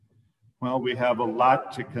Well, we have a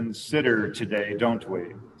lot to consider today, don't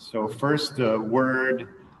we? So first, a word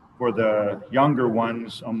for the younger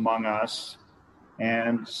ones among us.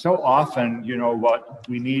 And so often, what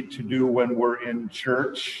we need to do when we're in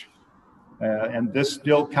church, and this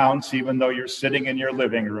still counts even though you're sitting in your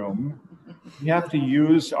living room, we have to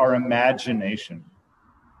use our imagination.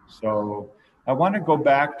 So I want to go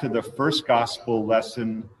back to the first gospel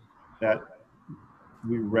lesson that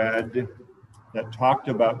we read that talked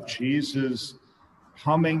about Jesus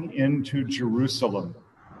coming into Jerusalem.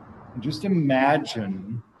 And just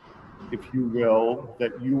imagine, if you will,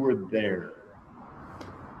 that you were there.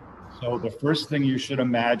 So the first thing you should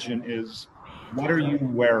imagine is, what are you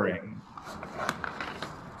wearing?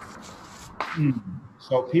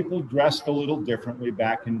 So people dressed a little differently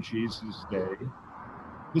back in Jesus' day.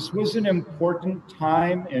 This was an important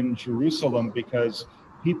time in Jerusalem because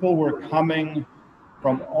people were coming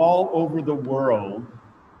from all over the world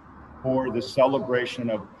for the celebration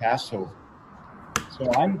of Passover.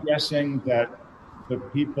 So I'm guessing that the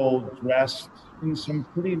people dressed in some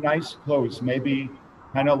pretty nice clothes, maybe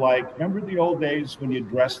kind of like, remember the old days when you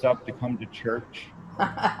dressed up to come to church?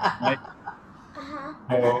 Right?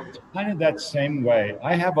 So it's kind of that same way.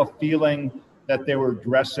 I have a feeling that they were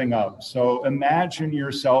dressing up. So imagine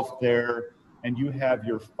yourself there and you have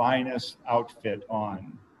your finest outfit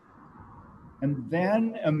on. And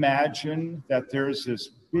then imagine that there's this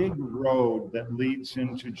big road that leads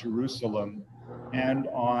into Jerusalem. And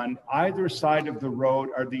on either side of the road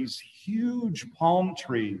are these huge palm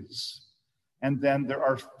trees. And then there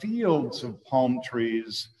are fields of palm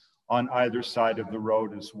trees on either side of the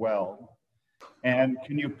road as well. And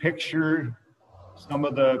can you picture some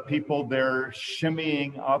of the people there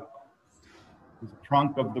shimmying up the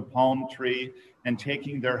trunk of the palm tree and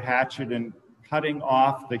taking their hatchet and cutting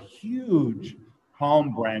off the huge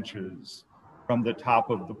palm branches from the top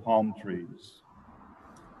of the palm trees?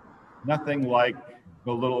 Nothing like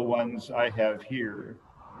the little ones I have here.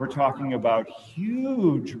 We're talking about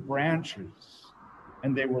huge branches,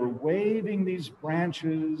 and they were waving these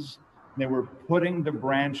branches. They were putting the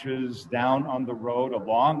branches down on the road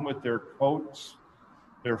along with their coats,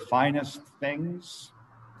 their finest things,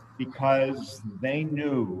 because they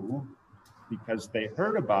knew, because they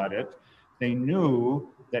heard about it, they knew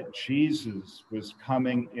that Jesus was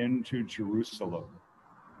coming into Jerusalem.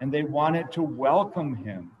 And they wanted to welcome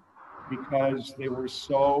him because they were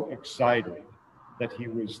so excited that he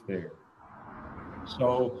was there.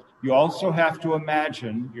 So you also have to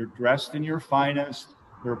imagine you're dressed in your finest.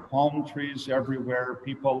 There are palm trees everywhere.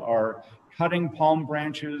 People are cutting palm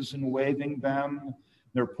branches and waving them.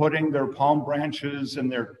 They're putting their palm branches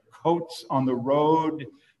and their coats on the road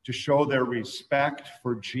to show their respect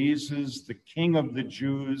for Jesus, the King of the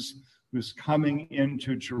Jews, who's coming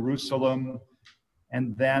into Jerusalem.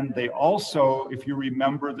 And then they also, if you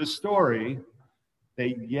remember the story,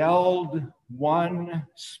 they yelled one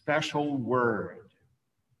special word.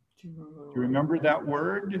 Do you remember that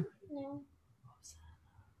word? No.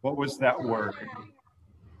 What was that word?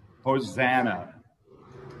 Hosanna.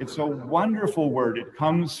 It's a wonderful word. It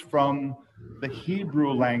comes from the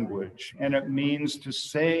Hebrew language, and it means to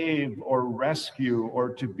save or rescue or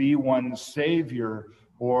to be one's savior,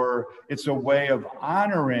 or it's a way of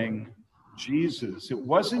honoring Jesus. It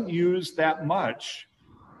wasn't used that much,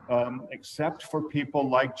 except for people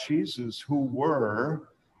like Jesus who were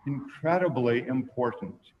incredibly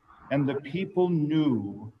important. And the people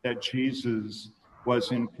knew that Jesus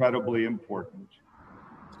was incredibly important.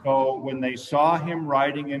 So when they saw him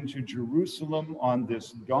riding into Jerusalem on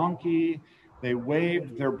this donkey, they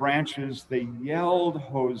waved their branches, they yelled,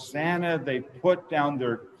 Hosanna, they put down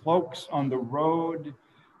their cloaks on the road,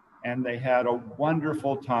 and they had a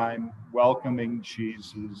wonderful time welcoming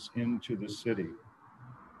Jesus into the city.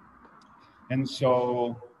 And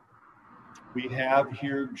so we have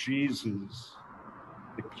here Jesus,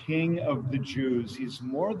 the King of the Jews. He's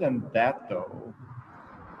more than that, though.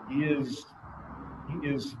 He is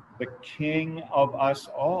the King of us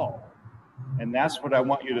all. And that's what I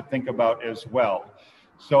want you to think about as well.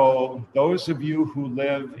 So those of you who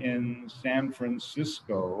live in San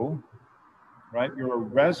Francisco, right, you're a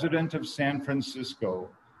resident of San Francisco,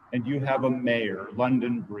 and you have a mayor,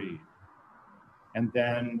 London Breed. And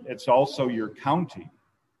then it's also your county.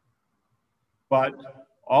 But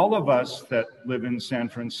all of us that live in San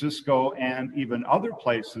Francisco and even other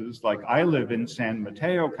places, like I live in San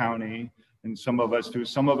Mateo County, and some of us do.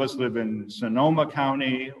 Some of us live in Sonoma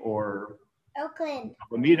County or Oakland,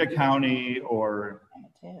 Alameda County, or,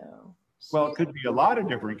 well, it could be a lot of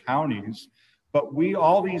different counties, but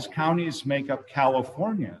all these counties make up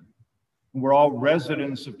California. We're all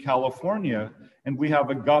residents of California, And we have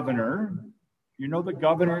a governor. You know the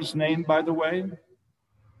governor's name, by the way?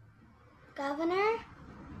 Governor?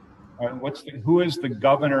 Who is the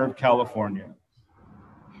governor of California?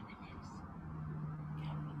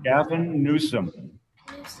 Gavin Newsom.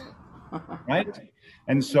 Right?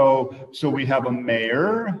 And so we have a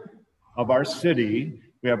mayor of our city,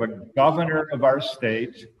 we have a governor of our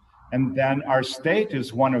state, and then our state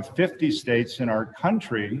is one of 50 states in our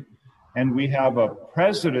country, and we have a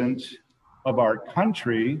president of our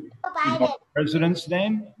country. Joe Biden. You know the president's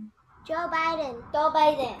name? Joe Biden. Joe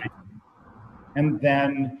Biden. And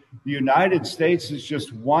then the United States is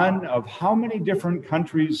just one of how many different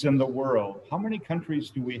countries in the world? How many countries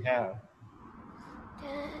do we have?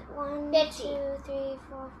 1, 2, 3,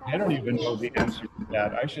 4, 5. I don't even know the answer to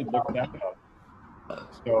that. I should look that up.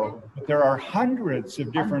 So, but there are hundreds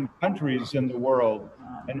of different countries in the world.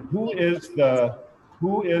 And who is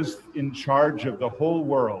in charge of the whole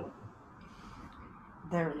world?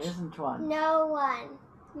 There isn't one. No one.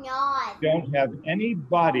 No. We don't have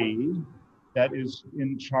anybody that is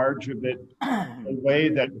in charge of it the way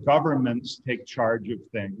that governments take charge of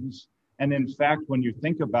things. And in fact, when you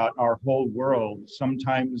think about our whole world,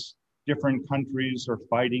 sometimes different countries are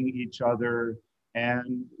fighting each other.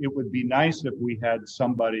 And it would be nice if we had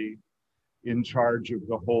somebody in charge of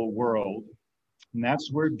the whole world. And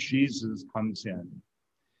that's where Jesus comes in.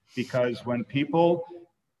 Because when people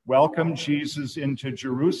welcomed Jesus into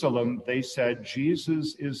Jerusalem, they said,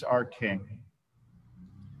 Jesus is our king.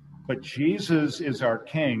 But Jesus is our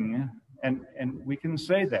king, and we can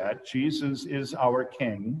say that. Jesus is our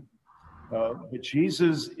king. But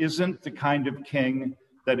Jesus isn't the kind of king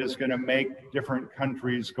that is going to make different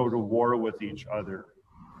countries go to war with each other.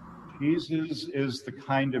 Jesus is the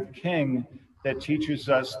kind of king that teaches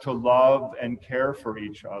us to love and care for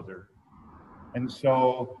each other. And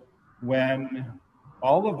so when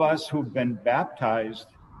all of us who've been baptized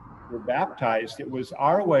were baptized, it was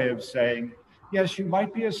our way of saying, yes, you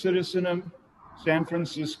might be a citizen of San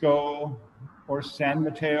Francisco or San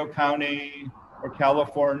Mateo County or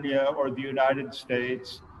California or the United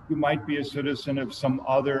States. You might be a citizen of some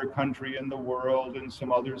other country in the world, in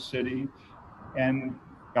some other city. And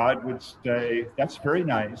God would say, that's very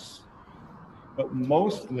nice. But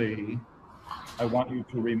mostly, I want you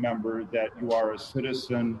to remember that you are a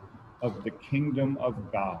citizen of the kingdom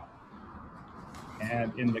of God.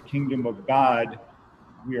 And in the kingdom of God,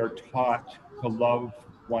 we are taught to love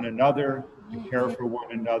one another, to care for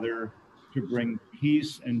one another, to bring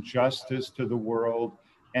peace and justice to the world,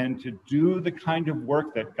 and to do the kind of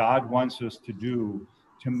work that God wants us to do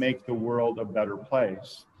to make the world a better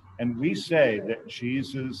place. And we say that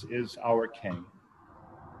Jesus is our King.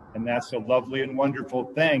 And that's a lovely and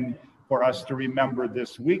wonderful thing for us to remember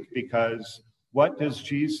this week, because what does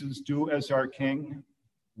Jesus do as our King?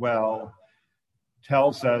 Well,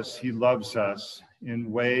 tells us he loves us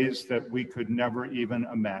in ways that we could never even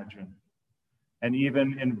imagine, and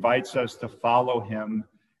even invites us to follow him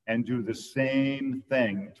and do the same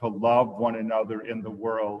thing, to love one another in the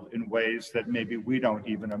world in ways that maybe we don't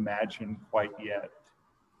even imagine quite yet.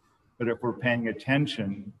 But if we're paying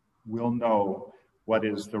attention, we'll know what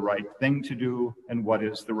is the right thing to do and what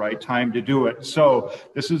is the right time to do it. So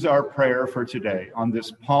this is our prayer for today. On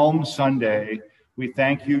this Palm Sunday, we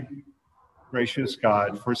thank you, gracious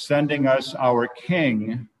God, for sending us our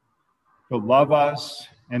King to love us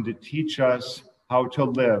and to teach us how to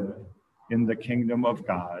live in the kingdom of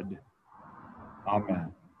God.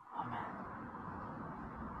 Amen.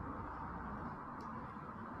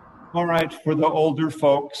 All right, for the older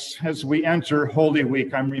folks, as we enter Holy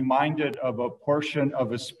Week, I'm reminded of a portion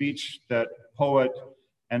of a speech that poet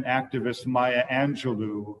and activist Maya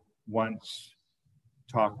Angelou once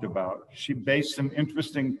talked about. She based some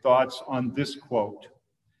interesting thoughts on this quote: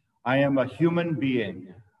 "I am a human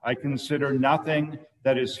being. I consider nothing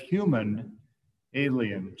that is human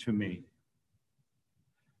alien to me."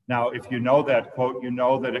 Now, if you know that quote, you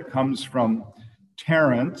know that it comes from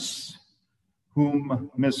Terence,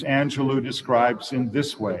 whom Miss Angelou describes in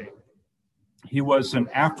this way. He was an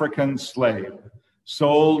African slave,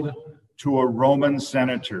 sold to a Roman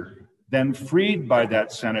senator, then freed by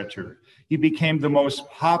that senator. He became the most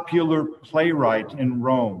popular playwright in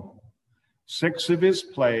Rome. 6 of his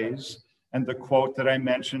plays, and the quote that I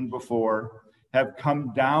mentioned before, have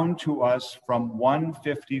come down to us from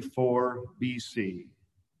 154 BC.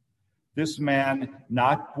 This man,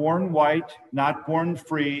 not born white, not born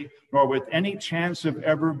free, nor with any chance of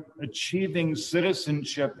ever achieving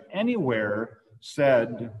citizenship anywhere,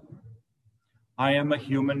 said, "I am a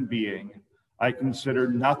human being. I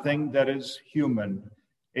consider nothing that is human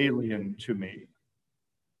alien to me."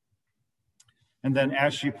 And then,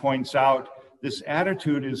 as she points out, this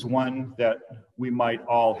attitude is one that we might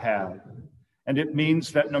all have. And it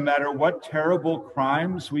means that no matter what terrible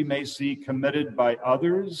crimes we may see committed by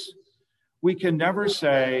others, we can never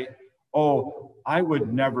say, "Oh, I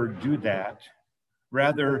would never do that."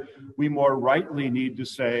 Rather, we more rightly need to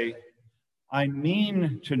say, "I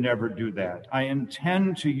mean to never do that. I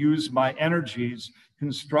intend to use my energies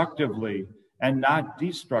constructively and not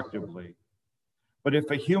destructively." But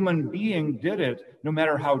if a human being did it, no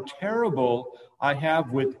matter how terrible, I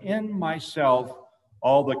have within myself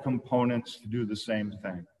all the components to do the same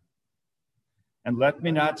thing. And let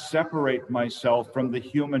me not separate myself from the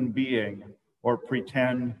human being or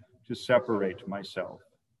pretend to separate myself.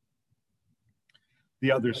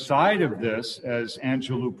 The other side of this, as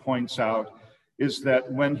Angelou points out, is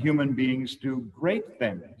that when human beings do great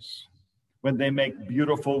things, when they make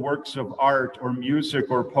beautiful works of art or music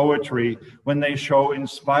or poetry, when they show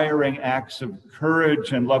inspiring acts of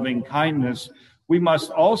courage and loving kindness, we must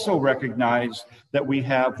also recognize that we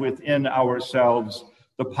have within ourselves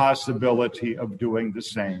the possibility of doing the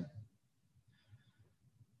same.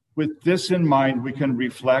 With this in mind, we can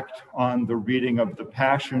reflect on the reading of the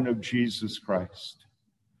Passion of Jesus Christ.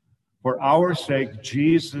 For our sake,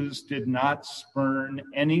 Jesus did not spurn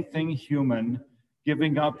anything human,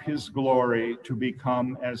 giving up his glory to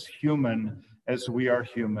become as human as we are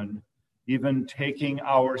human, even taking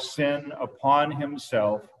our sin upon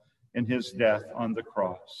himself in his death on the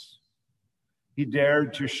cross. He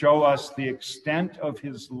dared to show us the extent of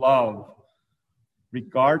his love,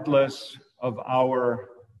 regardless of our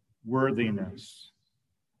worthiness.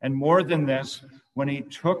 And more than this, when he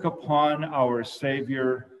took upon our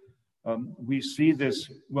Savior, we see this,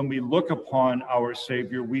 when we look upon our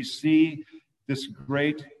Savior, we see this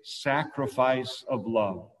great sacrifice of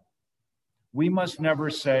love. We must never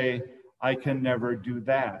say, "I can never do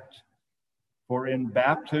that." For in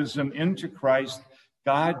baptism into Christ,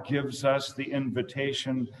 God gives us the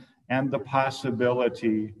invitation and the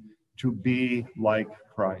possibility to be like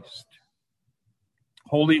Christ.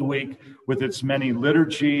 Holy Week, with its many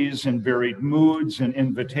liturgies and varied moods and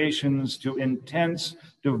invitations to intense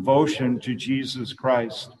devotion to Jesus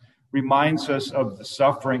Christ, reminds us of the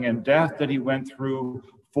suffering and death that he went through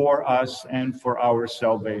for us and for our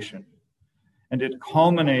salvation. And it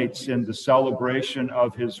culminates in the celebration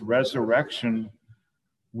of his resurrection,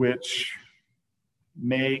 which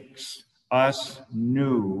makes us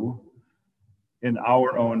new in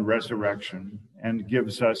our own resurrection and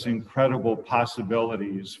gives us incredible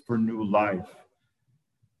possibilities for new life.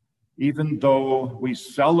 Even though we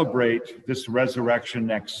celebrate this resurrection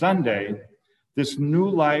next Sunday, this new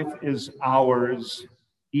life is ours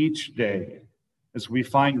each day as we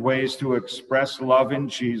find ways to express love in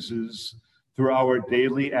Jesus through our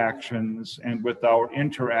daily actions and with our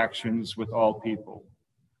interactions with all people.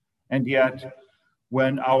 And yet,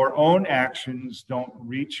 when our own actions don't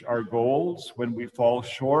reach our goals, when we fall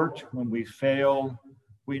short, when we fail,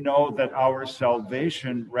 we know that our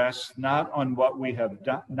salvation rests not on what we have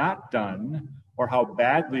not done or how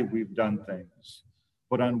badly we've done things,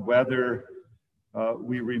 but on whether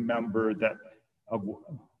we remember that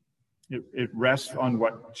it rests on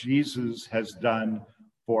what Jesus has done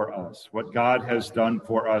for us, what God has done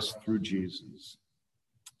for us through Jesus.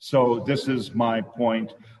 So this is my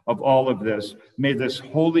point of all of this. May this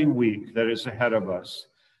Holy Week that is ahead of us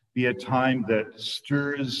be a time that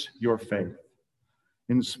stirs your faith,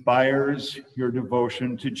 inspires your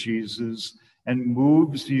devotion to Jesus, and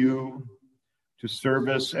moves you to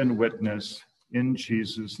service and witness in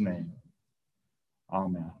Jesus' name.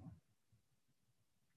 Amen.